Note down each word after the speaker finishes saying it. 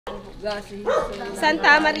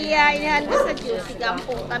Santa Maria, inahan mo sa Diyos,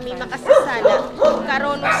 sigampong kami makasasala,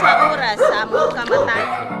 karon sa oras sa among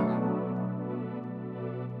kamatayon.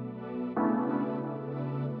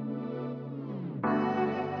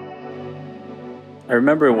 I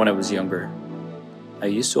remember when I was younger, I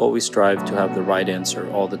used to always strive to have the right answer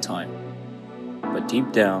all the time. But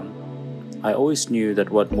deep down, I always knew that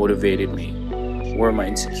what motivated me were my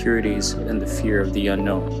insecurities and the fear of the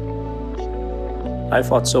unknown. I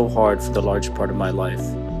fought so hard for the large part of my life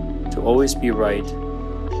to always be right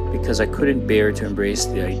because I couldn't bear to embrace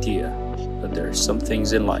the idea that there are some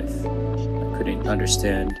things in life I couldn't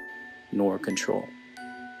understand nor control.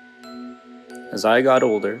 As I got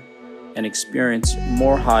older and experienced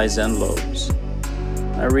more highs and lows,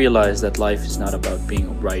 I realized that life is not about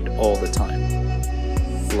being right all the time.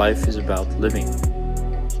 Life is about living.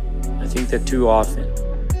 I think that too often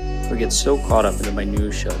we get so caught up in the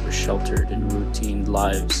minutiae of our sheltered and routine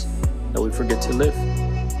lives that we forget to live.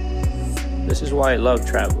 This is why I love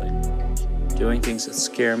traveling, doing things that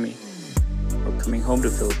scare me, or coming home to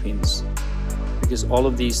Philippines, because all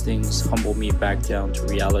of these things humble me back down to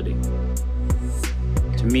reality.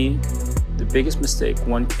 To me, the biggest mistake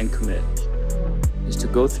one can commit is to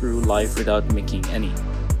go through life without making any.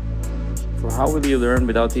 For how will you learn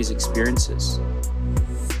without these experiences?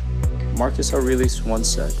 Marcus Aurelius once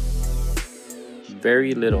said,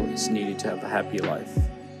 "Very little is needed to have a happy life.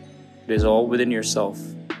 It is all within yourself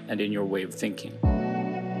and in your way of thinking."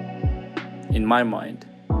 In my mind,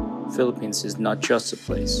 Philippines is not just a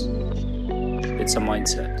place, it's a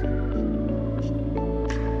mindset.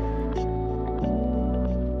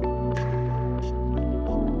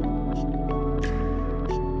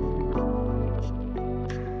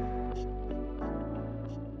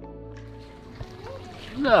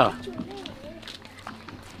 No.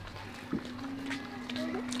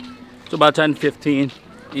 It's about 10:15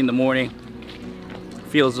 in the morning.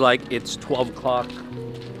 Feels like it's 12 o'clock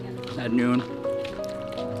at noon.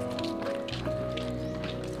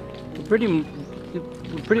 We've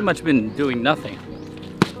pretty much been doing nothing.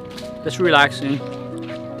 Just relaxing,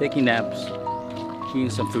 taking naps,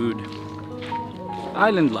 eating some food.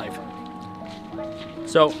 Island life.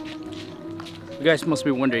 So, you guys must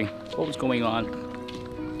be wondering what was going on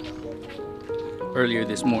earlier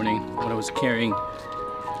this morning when I was carrying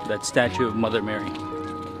that statue of Mother Mary.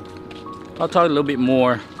 I'll talk a little bit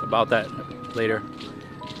more about that later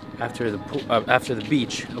after the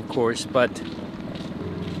beach, of course. But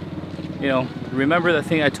you know, remember the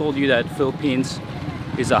thing I told you, that Philippines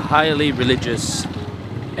is a highly religious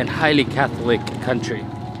and highly Catholic country.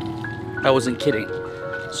 I wasn't kidding.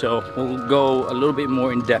 So we'll go a little bit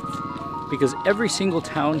more in depth because every single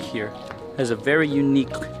town here has a very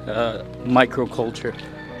unique microculture,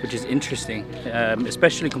 which is interesting,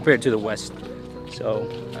 especially compared to the West. So,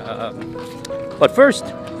 but first,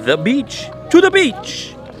 the beach. To the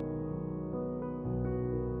beach!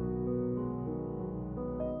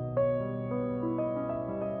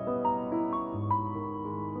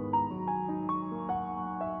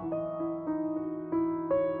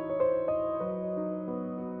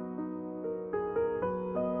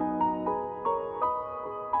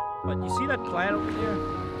 But you see that plant over there?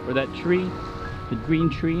 Or that tree? The green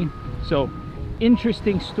tree? So,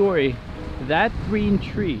 interesting story. That green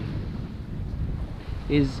tree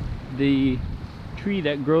is the tree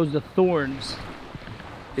that grows the thorns.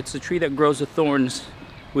 It's the tree that grows the thorns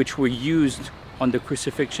which were used on the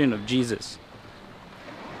crucifixion of Jesus.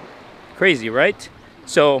 Crazy, right?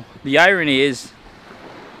 So, the irony is,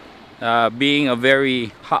 being a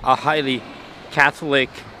highly Catholic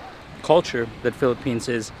culture that Philippines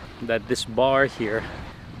is, that this bar here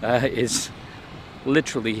is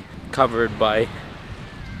literally covered by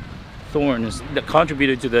thorns that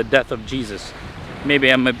contributed to the death of Jesus.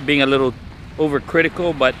 Maybe I'm being a little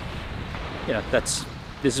overcritical, but you know, this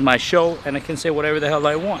is my show and I can say whatever the hell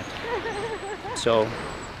I want. So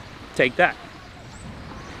take that.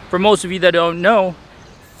 For most of you that don't know,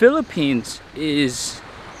 Philippines is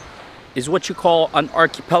what you call an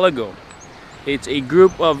archipelago. It's a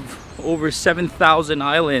group of over 7,000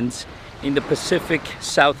 islands in the Pacific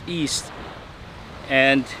Southeast,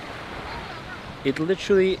 and it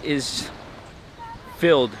literally is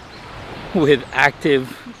filled with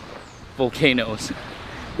active volcanoes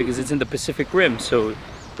because it's in the Pacific Rim. So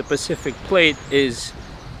the Pacific Plate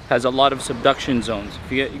has a lot of subduction zones.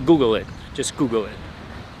 If you Google it, just Google it.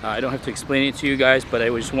 I don't have to explain it to you guys, but I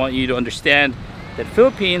just want you to understand that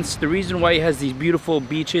Philippines, the reason why it has these beautiful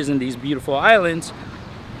beaches and these beautiful islands,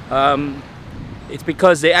 it's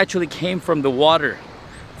because they actually came from the water,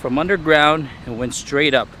 from underground, and went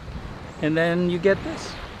straight up. And then you get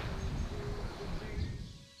this.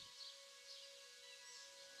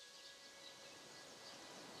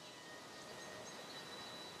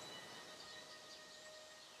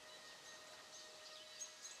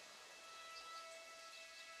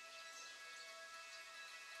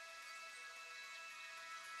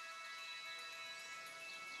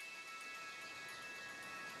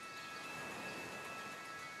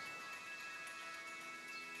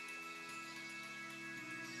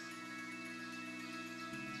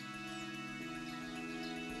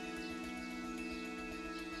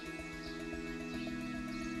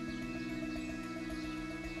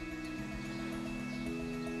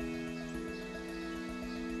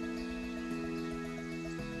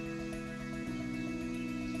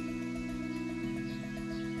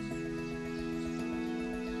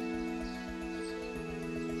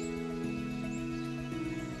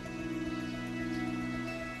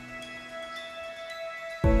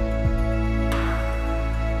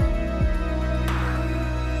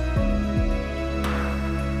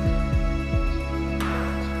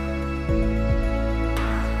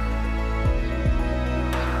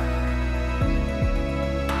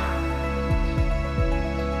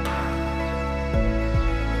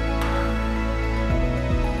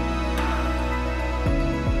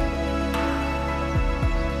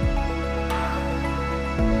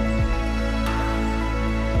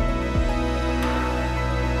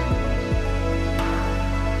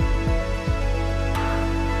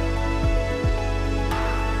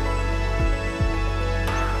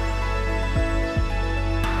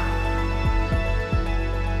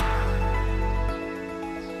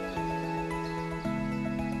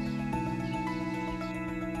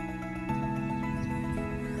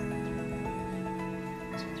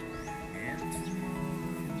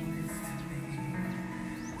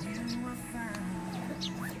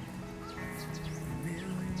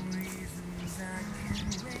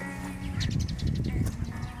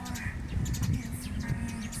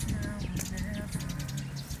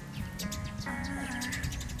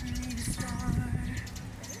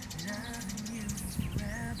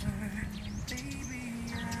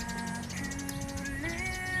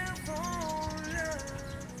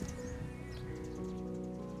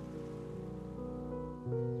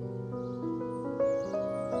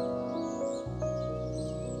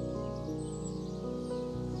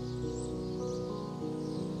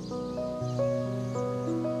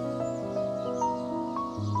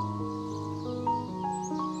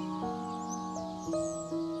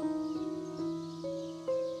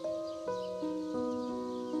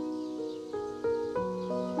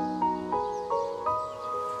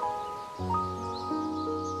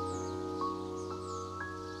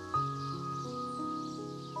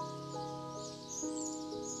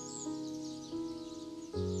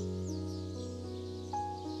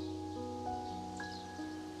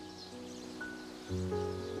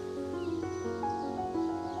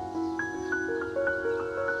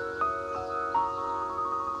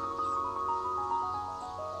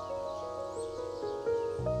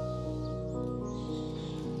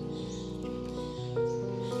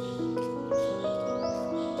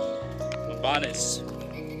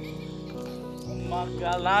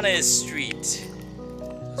 Magallanes Street.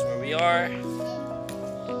 That's where we are.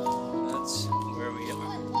 That's where we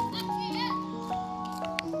are.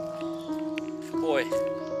 Boy,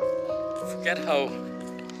 forget how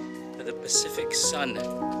the Pacific sun is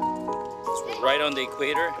right on the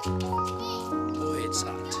equator. Boy, it's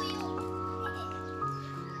hot.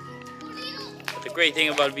 But the great thing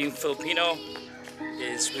about being Filipino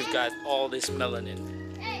is we've got all this melanin.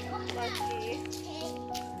 Lucky.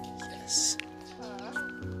 Yes.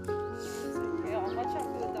 Watch out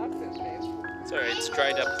for the dog food, babe. It's alright, it's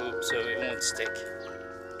dried up poop, so it won't stick.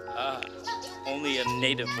 Ah, only a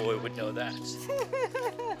native boy would know that.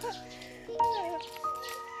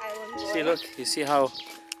 Island boy. See, look, you see how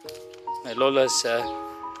my Lola's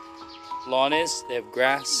lawn is? They have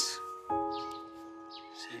grass.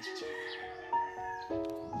 See?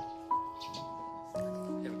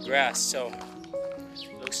 They have grass, so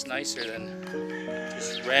it looks nicer than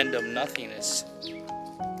just random nothingness. You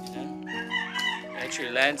know?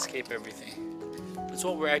 Actually landscape everything. That's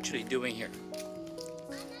what we're actually doing here.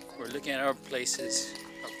 We're looking at our places,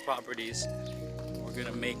 our properties. We're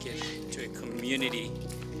gonna make it to a community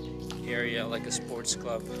area like a sports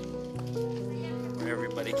club where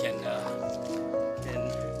everybody can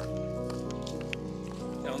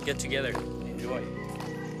you know, get together, enjoy,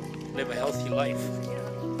 live a healthy life. Yeah.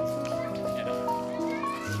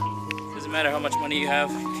 Doesn't matter how much money you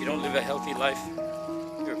have, if you don't live a healthy life,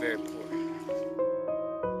 you're very poor.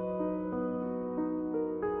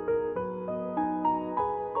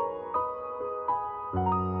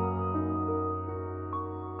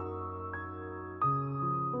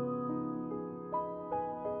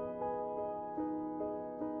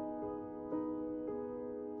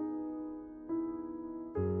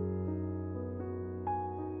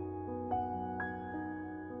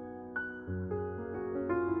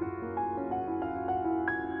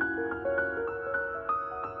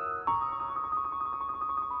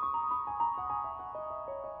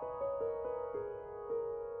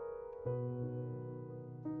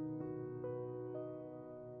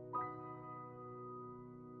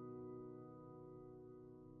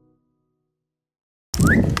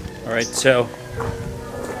 Alright, so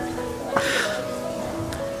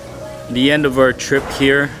the end of our trip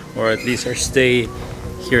here, or at least our stay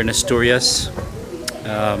here in Asturias,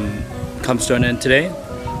 comes to an end today.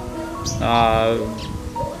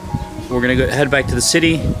 We're gonna head back to the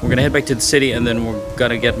city. We're gonna head back to the city, and then we're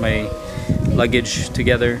gonna get my luggage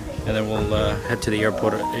together, and then we'll head to the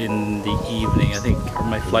airport in the evening. I think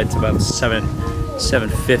my flight's about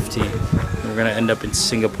 7:50. We're gonna end up in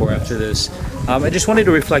Singapore after this. I just wanted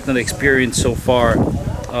to reflect on the experience so far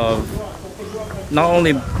of not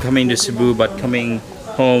only coming to Cebu, but coming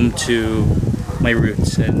home to my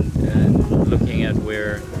roots and looking at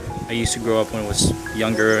where I used to grow up when I was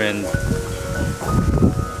younger, and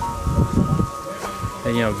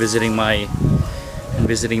you know, visiting my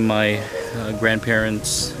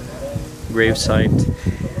grandparents' gravesite.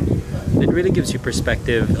 It really gives you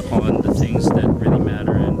perspective on the things that really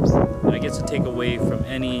matter, and I guess a takeaway from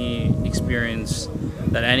any experience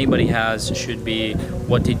that anybody has should be,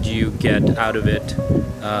 what did you get out of it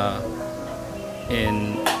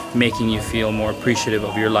in making you feel more appreciative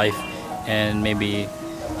of your life and maybe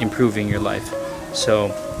improving your life.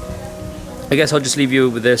 So I guess I'll just leave you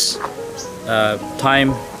with this.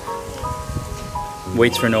 Time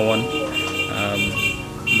waits for no one.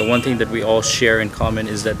 The one thing that we all share in common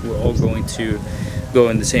is that we're all going to go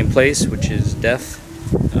in the same place, which is death,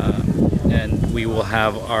 and we will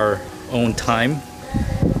have our own time,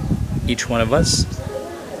 each one of us.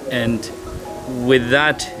 And with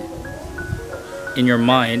that in your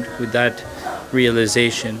mind, with that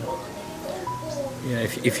realization, you know,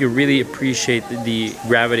 if you really appreciate the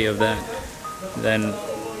gravity of that, then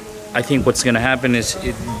I think what's going to happen is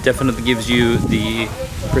it definitely gives you the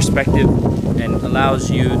perspective and allows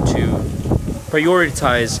you to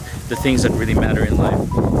prioritize the things that really matter in life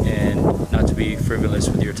and not to be frivolous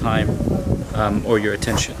with your time or your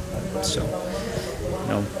attention. So, you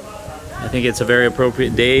know, I think it's a very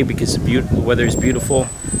appropriate day because the weather is beautiful,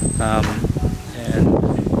 and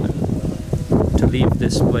to leave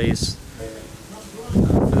this place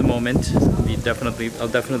for the moment. I'll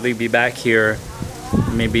definitely be back here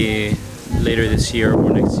maybe later this year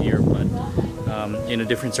or next year, but in a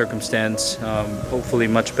different circumstance, hopefully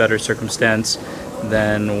much better circumstance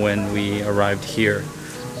than when we arrived here,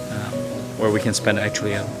 where we can spend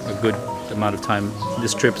actually a good amount of time.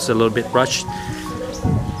 This trip is a little bit rushed,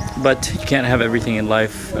 but you can't have everything in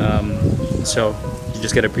life, so you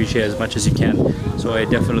just gotta appreciate as much as you can. So I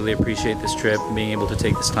definitely appreciate this trip, being able to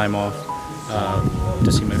take this time off,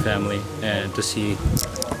 to see my family and to see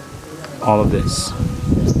all of this,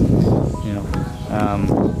 you know.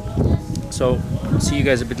 So see you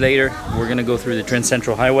guys a bit later. We're gonna go through the Trans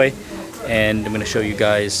Central Highway, and I'm gonna show you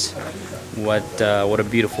guys what a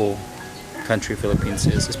beautiful country Philippines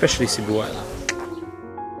is, especially Cebu Island.